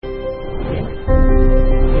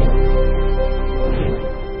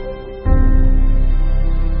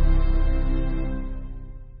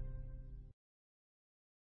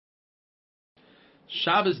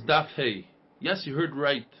Shabbos Daf Hey. Yes, you heard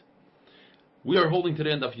right. We are holding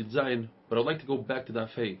today on Daf Yud Zayin, but I'd like to go back to Daf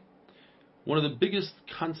Hey. One of the biggest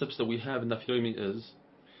concepts that we have in Daf Yomi is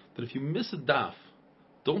that if you miss a daf,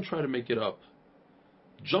 don't try to make it up.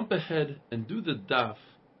 Jump ahead and do the daf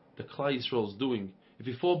that Klal Yisrael is doing. If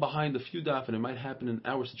you fall behind a few daf, and it might happen in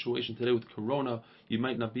our situation today with Corona, you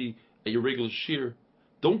might not be at your regular shir.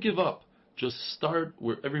 Don't give up. Just start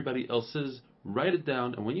where everybody else is. Write it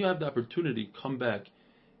down, and when you have the opportunity, come back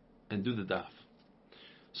and do the daf.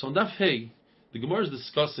 So on Daf Hey, the Gemara is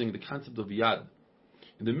discussing the concept of yad.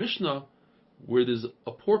 In the Mishnah, where there's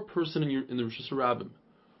a poor person in the Rosh Hashanah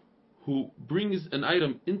who brings an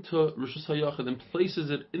item into Rosh Hashanah and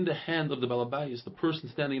places it in the hand of the Balabayas, the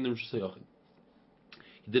person standing in the Rosh Hashanah.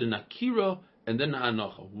 He did an akira and then an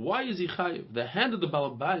hanacha. Why is he chayiv? The hand of the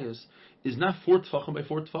Balabayas is not 4 tefachim by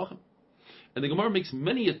 4 tefachim. And the Gemara makes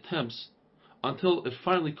many attempts until it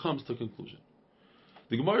finally comes to a conclusion.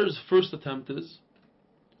 The Gemara's first attempt is,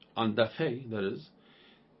 on Daf Hey, that is,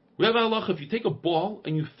 we have a halacha, if you take a ball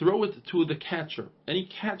and you throw it to the catcher, and he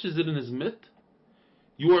catches it in his mitt,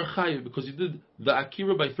 you are chayiv, because you did the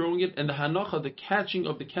akira by throwing it, and the hanacha, the catching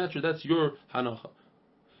of the catcher, that's your hanacha.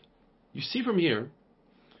 You see from here,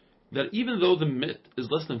 that even though the mitt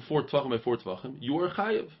is less than 4 tvachim by 4 tvachim, you are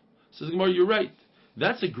chayiv. Says the Gemara, you're right.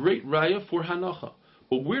 That's a great raya for hanacha.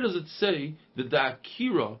 But where does it say that the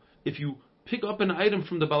akira, if you pick up an item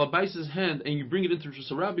from the Balabais' hand and you bring it into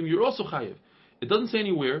Rosh Hashanah, you're also chayiv? It doesn't say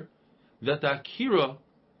anywhere that the akira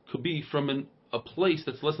could be from a place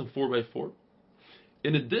that's less than 4 by 4.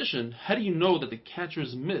 In addition, how do you know that the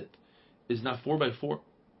catcher's mitt is not 4 by 4?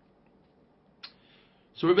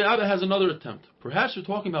 So Rabbi Abba has another attempt. Perhaps we're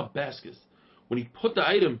talking about baskets. When he put the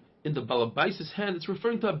item in the Balabais' hand, it's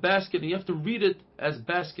referring to a basket, and you have to read it as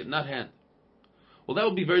basket, not hand. Well, that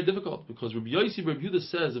would be very difficult, because Rabbi Yossi Rabbi Yehuda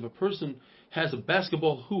says if a person has a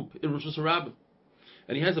basketball hoop in Rosh Hashanah,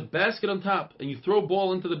 and he has a basket on top, and you throw a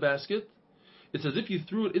ball into the basket, it's as if you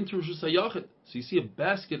threw it into Rosh Hashanah. So you see a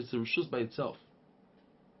basket, it's a Rosh by itself.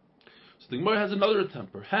 So the Gemara has another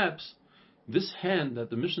attempt. Perhaps this hand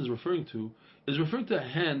that the Mishnah is referring to is referring to a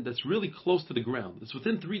hand that's really close to the ground. It's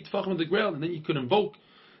within 3 tefachim of the ground, and then you could invoke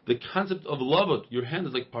the concept of lavud. Your hand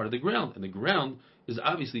is like part of the ground, and the ground is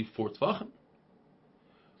obviously 4 tefachim.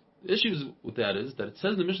 The issue with that is that it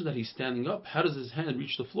says in the Mishnah that he's standing up. How does his hand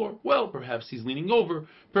reach the floor? Well, perhaps he's leaning over.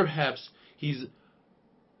 Perhaps he's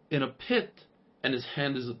in a pit and his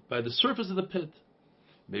hand is by the surface of the pit.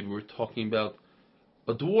 Maybe we're talking about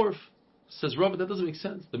a dwarf. Says Rava, that doesn't make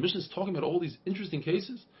sense. The Mishnah is talking about all these interesting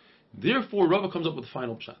cases. Therefore, Rava comes up with the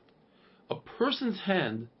final pshat. A person's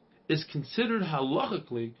hand is considered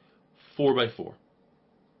halachically 4 by 4.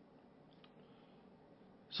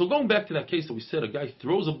 So going back to that case that we said, a guy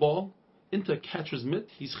throws a ball into a catcher's mitt,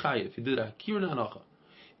 he's chayiv. He did a akira hanacha.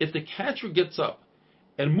 If the catcher gets up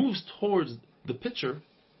and moves towards the pitcher,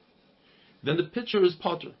 then the pitcher is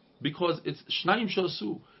potter, because it's shnayim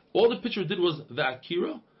shasu. All the pitcher did was the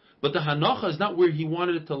akira, but the hanacha is not where he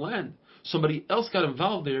wanted it to land. Somebody else got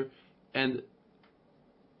involved there and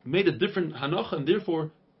made a different hanacha, and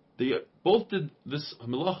therefore they both did this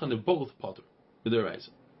melacha and they're both potter with their eyes.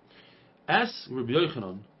 Ask Rabbi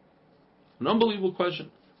Yochanan an unbelievable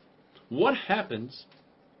question. What happens,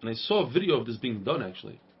 and I saw a video of this being done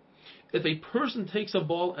actually, if a person takes a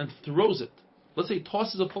ball and throws it, let's say he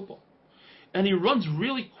tosses a football, and he runs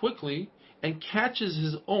really quickly and catches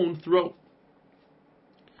his own throw.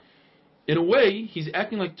 In a way, he's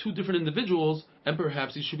acting like 2 different individuals, and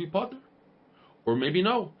perhaps he should be partner. Or maybe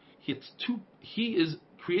no. He is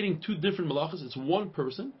creating 2 different malachas. It's one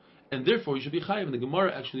person, and therefore he should be chayiv. And the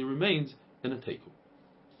Gemara actually remains in a teiku.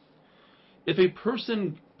 If a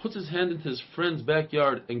person puts his hand into his friend's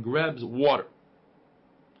backyard and grabs water,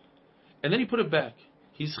 and then he put it back,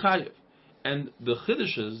 he's chayiv. And the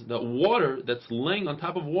chiddush is that water that's laying on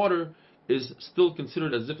top of water is still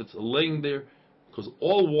considered as if it's laying there, because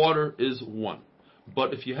all water is one.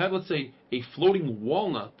 But if you have, let's say, a floating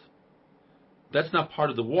walnut, that's not part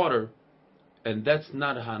of the water, and that's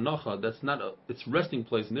not a hanacha, that's not its resting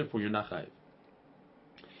place, and therefore you're not chayiv.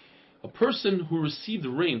 A person who received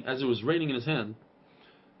rain as it was raining in his hand,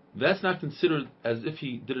 that's not considered as if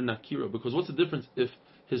he did an akira, because what's the difference if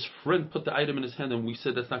his friend put the item in his hand and we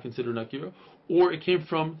said that's not considered an akira, or it came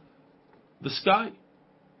from the sky?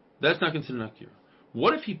 That's not considered an akira.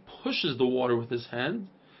 What if he pushes the water with his hand?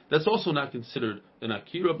 That's also not considered an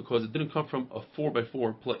akira, because it didn't come from a 4 by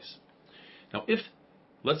 4 place. Now if,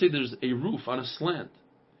 let's say there's a roof on a slant,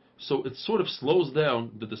 so it sort of slows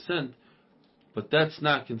down the descent, but that's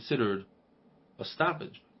not considered a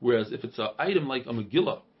stoppage. Whereas if it's an item like a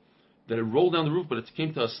Megillah, that it rolled down the roof but it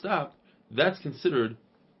came to a stop, that's considered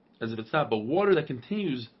as if it stopped. But water that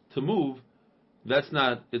continues to move, that's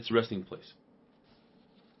not its resting place.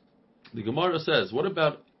 The Gemara says, what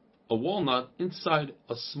about a walnut inside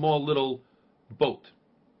a small little boat,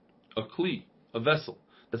 a kli, a vessel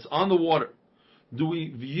that's on the water? Do we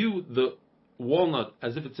view the walnut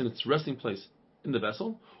as if it's in its resting place in the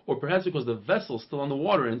vessel, or perhaps because the vessel is still on the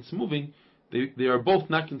water and it's moving, they are both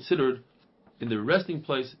not considered in their resting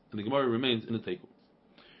place, and the Gemara remains in the teiku.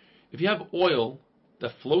 If you have oil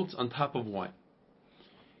that floats on top of wine,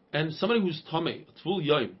 and somebody who's tamei, a tvul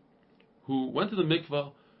yaim, who went to the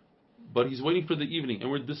mikvah, but he's waiting for the evening,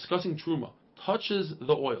 and we're discussing truma, touches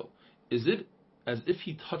the oil, is it as if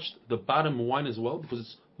he touched the bottom wine as well, because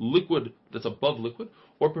it's liquid that's above liquid?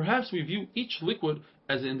 Or perhaps we view each liquid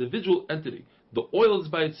as an individual entity. The oil is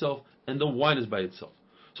by itself, and the wine is by itself.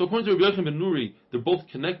 So according to Rabbi Yochanan ben Nuri, they're both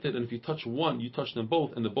connected, and if you touch one, you touch them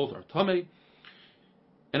both, and they both are tamei.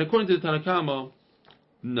 And according to the Tanna Kama,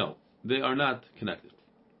 no, they are not connected.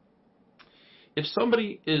 If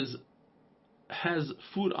somebody has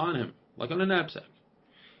food on him, like on a knapsack,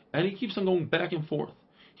 and he keeps on going back and forth,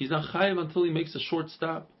 he's not chayiv until he makes a short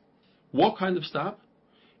stop. What kind of stop?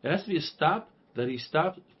 It has to be a stop that he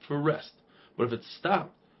stopped for rest. But if it's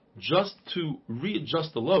stopped just to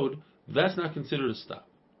readjust the load, that's not considered a stop.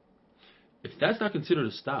 If that's not considered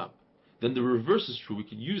a stop, then the reverse is true. We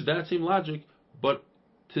could use that same logic, but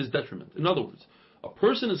to his detriment. In other words, a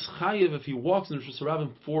person is chayiv if he walks in Rosh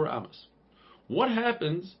Hashanah 4 amas. What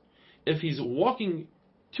happens if he's walking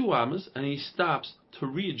 2 amas and he stops to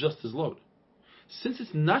readjust his load? Since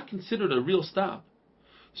it's not considered a real stop,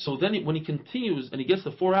 so then when he continues and he gets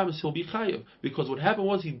to 4 amas, he'll be chayiv, because what happened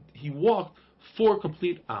was he walked 4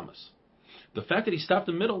 complete amas. The fact that he stopped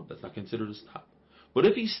in the middle, that's not considered a stop. But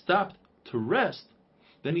if he stopped to rest,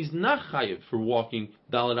 then he's not chayiv for walking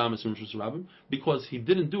Dalet amas in Rosh Hashanah, because he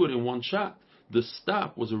didn't do it in one shot. The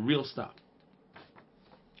stop was a real stop.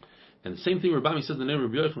 And the same thing Rabbi says in the name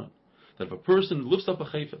of Rabbi Yochanan, that if a person lifts up a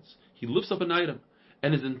chayfetz, he lifts up an item,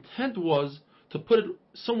 and his intent was to put it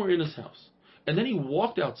somewhere in his house, and then he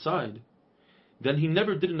walked outside, then he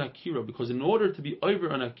never did an akira, because in order to be over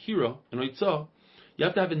an akira, an oitzah, you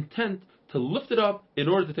have to have intent to lift it up in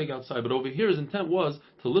order to take it outside. But over here his intent was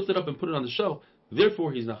to lift it up and put it on the shelf.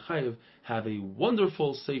 Therefore he's not chayiv. Have a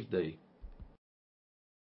wonderful, safe day.